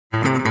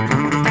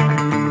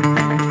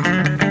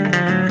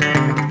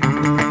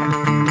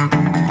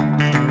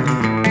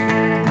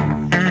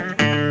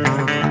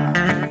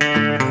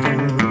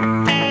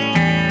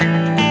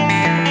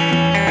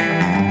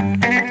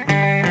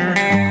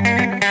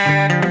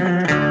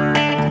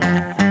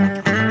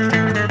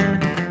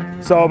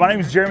So my name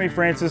is Jeremy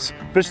Francis,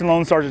 Fishing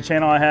Lone Star's a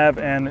channel I have,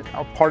 and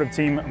a part of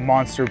Team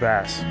Monster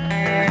Bass.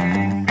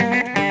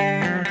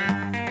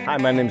 Hi,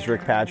 my name is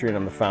Rick Patry, and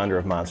I'm the founder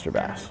of Monster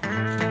Bass.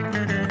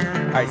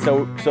 All right,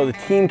 so the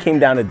team came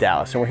down to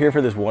Dallas, and we're here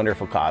for this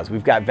wonderful cause.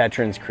 We've got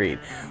Veterans Creed,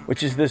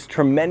 which is this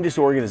tremendous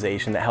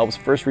organization that helps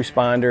first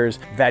responders,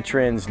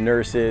 veterans,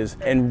 nurses,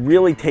 and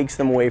really takes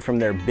them away from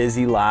their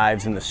busy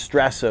lives and the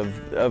stress of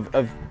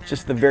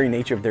just the very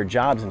nature of their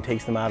jobs, and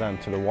takes them out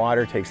onto the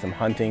water, takes them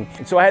hunting.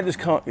 And so I had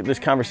this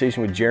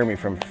conversation with Jeremy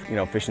from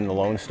Fishing the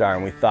Lone Star,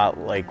 and we thought,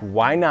 like,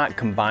 why not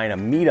combine a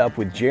meetup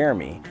with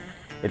Jeremy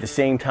at the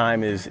same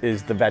time as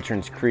the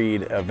Veterans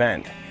Creed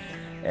event?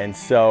 And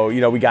so,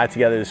 we got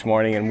together this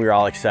morning and we were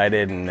all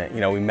excited, and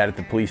we met at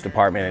the police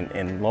department,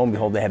 and lo and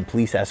behold, they had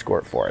police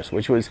escort for us,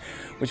 which was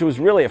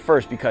really a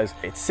first, because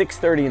it's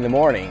 6:30 in the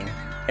morning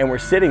and we're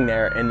sitting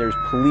there and there's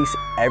police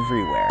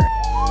everywhere.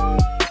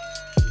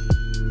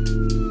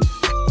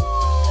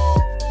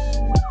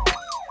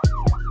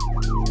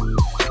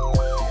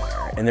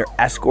 And they're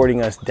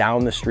escorting us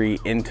down the street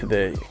into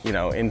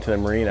the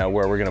marina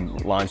where we're going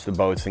to launch the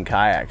boats and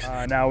kayaks.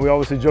 Now, we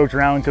obviously joked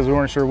around because we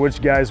weren't sure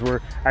which guys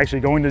were actually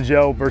going to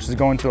jail versus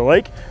going to the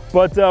lake,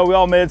 but we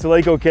all made it to the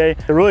lake okay.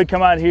 To really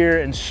come out here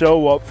and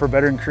show up for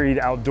Veteran Creed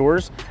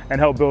Outdoors and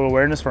help build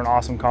awareness for an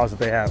awesome cause that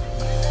they have.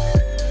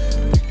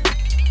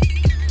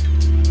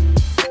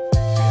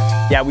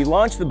 Yeah, we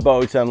launched the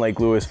boats on Lake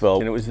Lewisville,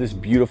 and it was this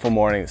beautiful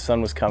morning. The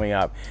sun was coming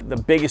up. The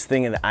biggest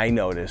thing that I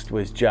noticed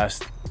was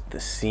just the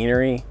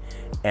scenery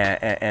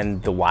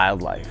and the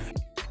wildlife,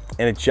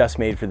 and it just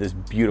made for this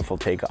beautiful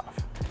takeoff.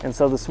 And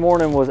so this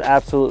morning was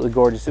absolutely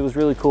gorgeous. It was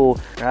really cool.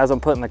 As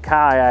I'm putting the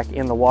kayak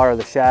in the water,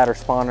 the shad are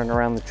spawning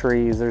around the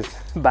trees. There's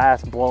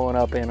bass blowing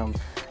up in them.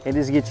 It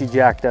just gets you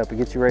jacked up. It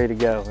gets you ready to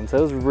go. And so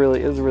it was a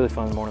really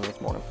fun morning this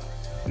morning.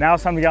 Now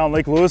it's time to get on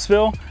Lake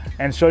Lewisville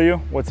and show you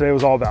what today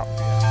was all about.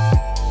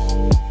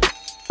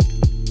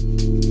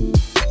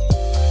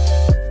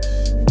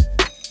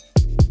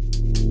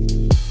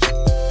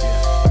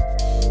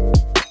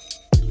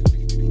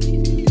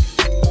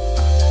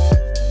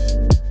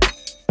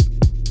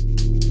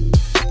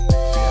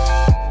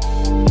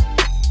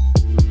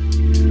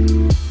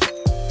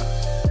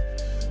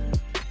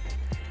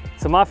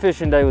 So my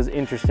fishing day was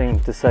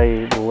interesting, to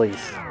say the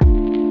least.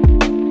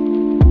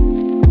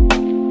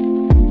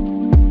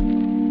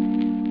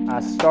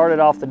 I started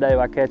off the day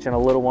by catching a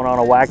little one on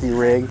a wacky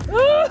rig.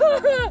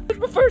 It's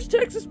my first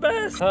Texas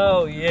bass.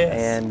 Oh, yes.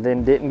 And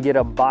then didn't get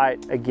a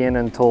bite again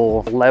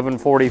until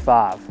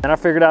 11:45. And I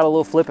figured out a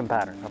little flipping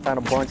pattern. I found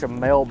a bunch of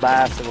male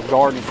bass that were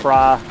garden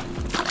fry.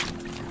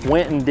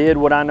 Went and did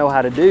what I know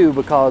how to do,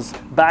 because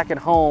back at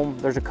home,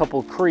 there's a couple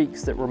of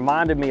creeks that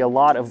reminded me a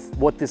lot of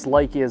what this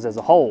lake is as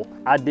a whole.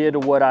 I did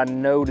what I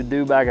know to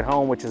do back at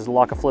home, which is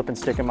lock a flipping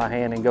stick in my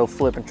hand and go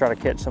flip and try to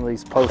catch some of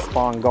these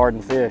post-spawn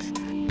garden fish.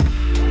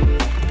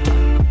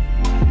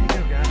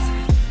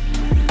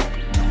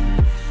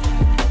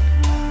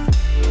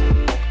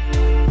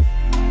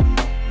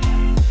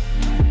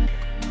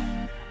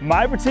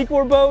 My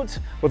particular boat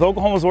with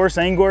Oklahoma's worst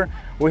angler,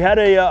 we had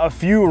a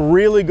few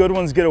really good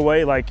ones get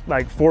away, like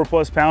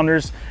 4+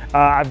 pounders.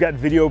 I've got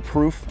video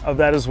proof of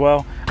that as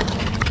well.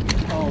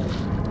 Oh.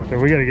 So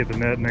we gotta get the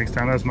net next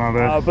time, that's my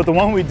bad. But the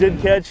one we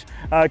did catch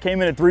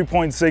came in at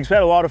 3.6. We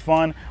had a lot of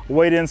fun,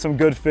 weighed in some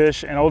good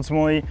fish, and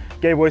ultimately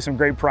gave away some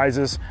great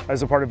prizes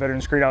as a part of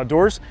Veterans Creed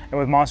Outdoors, and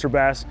with Monster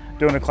Bass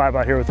doing a collab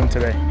out here with them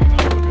today.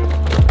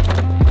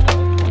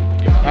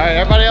 All right,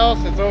 everybody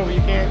else, it's over. You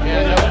can't.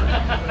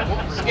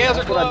 Scales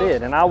are closed. That's what I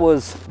did, and I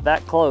was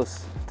that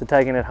close to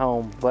taking it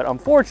home, but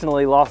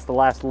unfortunately lost the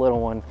last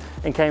little one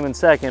and came in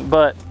second.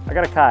 But I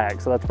got a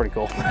kayak, so that's pretty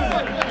cool.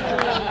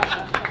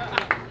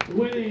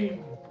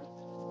 Winning.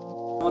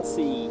 Let's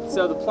see.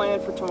 So the plan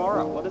for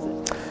tomorrow, what is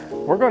it?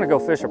 We're going to go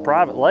fish a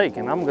private lake,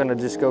 and I'm going to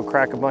just go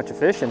crack a bunch of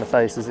fish in the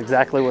face. Is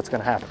exactly what's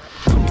going to happen.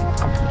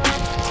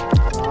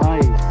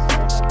 Nice.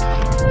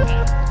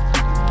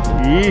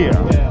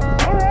 Yeah.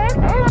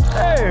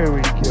 There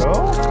we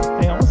go.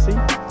 Hey, I want to see.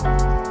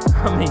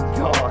 I mean,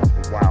 God.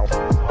 Wow.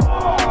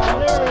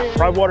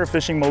 Private water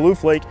fishing,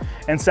 Maloof Lake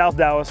in South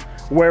Dallas,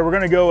 where we're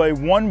going to go a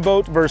one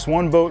boat versus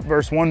one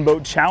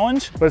boat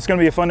challenge. But it's going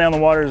to be a fun day on the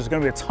water. There's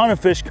going to be a ton of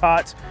fish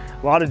caught,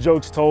 a lot of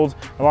jokes told,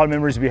 a lot of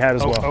memories to be had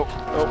as well.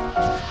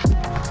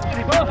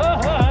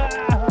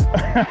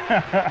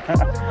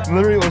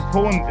 Literally,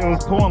 it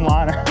was pulling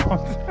line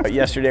out.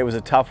 Yesterday was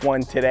a tough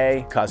one.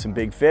 Today caught some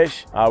big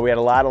fish. We had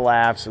a lot of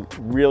laughs,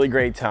 really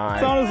great time.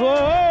 It's on his way.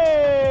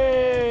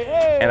 Hey,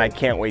 hey. And I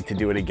can't wait to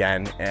do it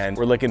again. And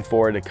we're looking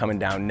forward to coming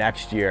down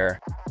next year,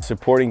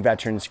 supporting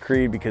Veterans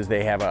Creed, because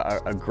they have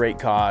a great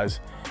cause,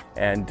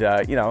 and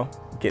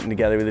getting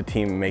together with a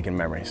team and making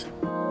memories.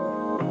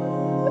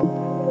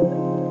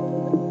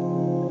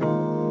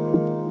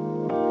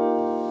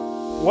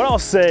 What I'll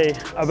say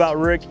about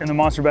Rick and the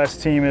Monster Bass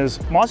team is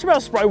Monster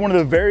Bass is probably one of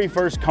the very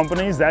first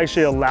companies that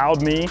actually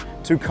allowed me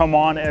to come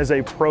on as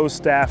a pro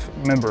staff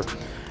member.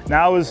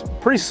 now is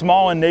pretty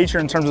small in nature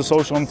in terms of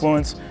social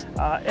influence.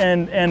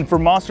 And for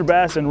Monster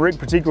Bass and Rick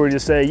particularly to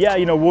say, yeah,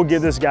 you know, we'll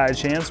give this guy a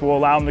chance. We'll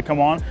allow him to come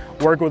on,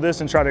 work with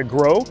us and try to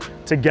grow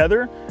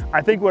together.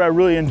 I think what I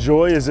really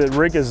enjoy is that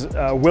Rick is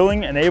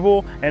willing and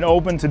able and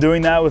open to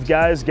doing that with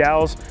guys,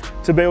 gals,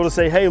 to be able to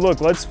say, hey, look,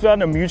 let's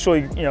find a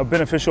mutually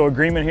beneficial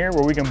agreement here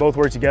where we can both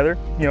work together.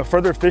 You know,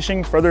 further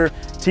fishing, further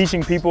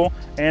teaching people,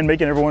 and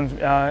making everyone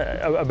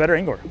a better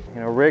angler.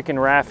 You know, Rick and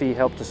Raffy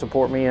help to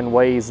support me in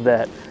ways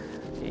that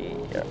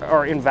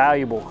are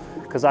invaluable,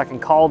 because I can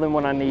call them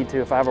when I need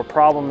to. If I have a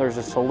problem, there's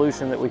a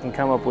solution that we can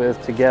come up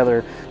with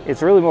together.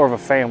 It's really more of a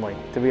family,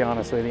 to be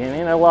honest with you.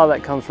 And a lot of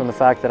that comes from the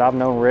fact that I've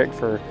known Rick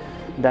for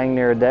dang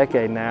near a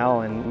decade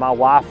now, and my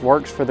wife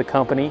works for the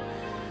company.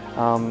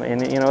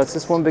 And you know, it's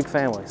just one big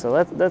family.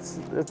 So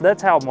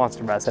that's how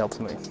Monster Bass helps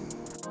me.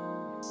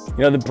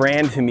 You know, the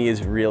brand to me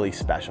is really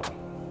special.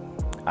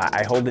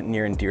 I hold it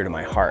near and dear to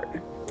my heart.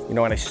 You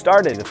know, when I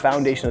started, the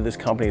foundation of this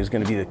company was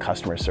going to be the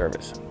customer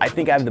service. I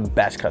think I have the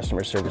best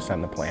customer service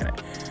on the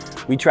planet.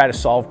 We try to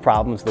solve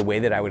problems the way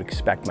that I would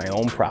expect my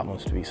own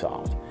problems to be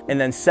solved. And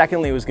then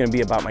secondly, it was going to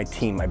be about my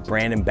team, my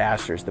brand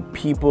ambassadors, the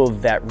people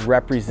that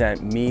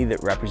represent me,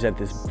 that represent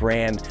this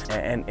brand.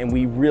 And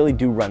we really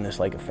do run this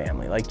like a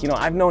family. Like, you know,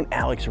 I've known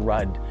Alex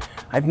Rudd.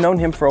 I've known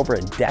him for over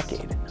a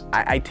decade.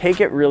 I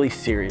take it really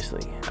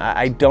seriously.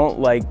 I don't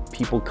like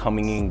people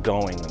coming and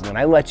going. When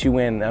I let you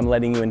in, I'm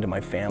letting you into my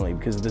family,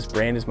 because this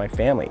brand is my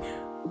family.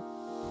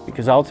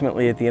 Because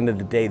ultimately, at the end of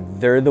the day,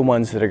 they're the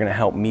ones that are gonna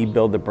help me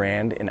build the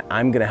brand, and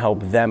I'm gonna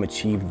help them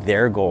achieve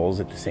their goals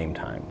at the same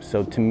time.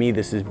 So to me,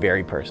 this is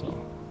very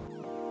personal.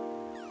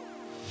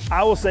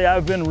 I will say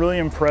I've been really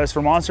impressed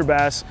for Monster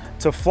Bass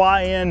to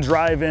fly in,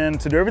 drive in,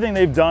 to do everything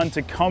they've done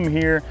to come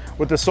here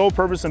with the sole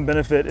purpose and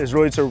benefit is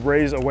really to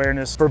raise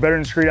awareness for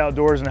Veterans Creed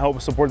Outdoors and help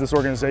support this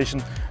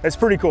organization. It's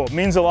pretty cool. It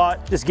means a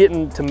lot. Just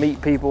getting to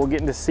meet people,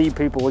 getting to see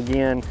people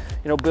again,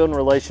 you know, building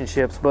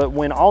relationships. But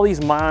when all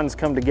these minds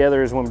come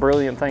together is when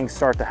brilliant things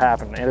start to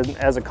happen. And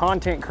as a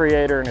content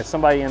creator and as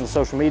somebody in the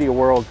social media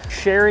world,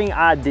 sharing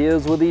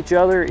ideas with each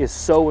other is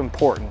so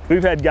important.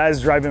 We've had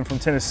guys drive in from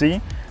Tennessee,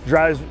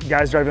 guys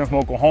drive in from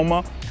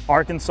Oklahoma,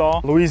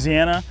 Arkansas,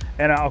 Louisiana,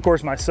 and of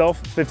course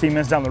myself, 15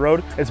 minutes down the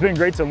road. It's been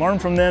great to learn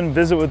from them,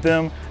 visit with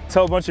them,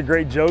 tell a bunch of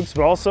great jokes,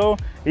 but also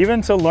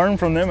even to learn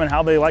from them and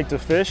how they like to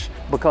fish.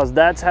 Because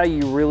that's how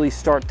you really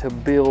start to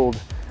build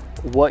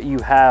what you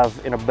have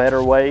in a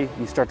better way.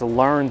 You start to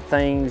learn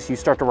things, you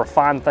start to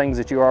refine things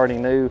that you already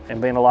knew,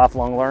 and being a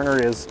lifelong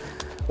learner is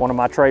one of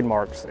my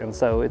trademarks. And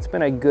so it's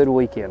been a good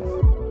weekend.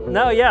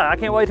 No, yeah, I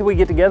can't wait till we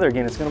get together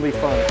again. It's gonna be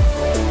fun.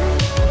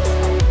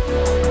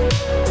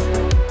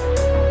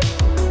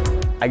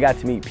 I got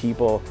to meet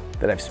people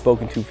that I've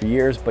spoken to for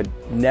years, but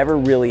never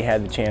really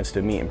had the chance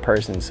to meet in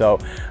person. So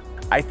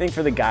I think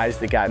for the guys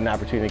that got an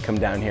opportunity to come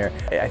down here,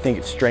 I think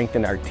it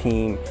strengthened our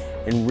team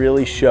and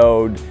really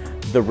showed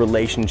the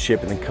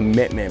relationship and the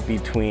commitment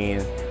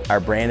between our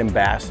brand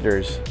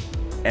ambassadors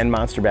and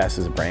Monster Bass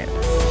as a brand.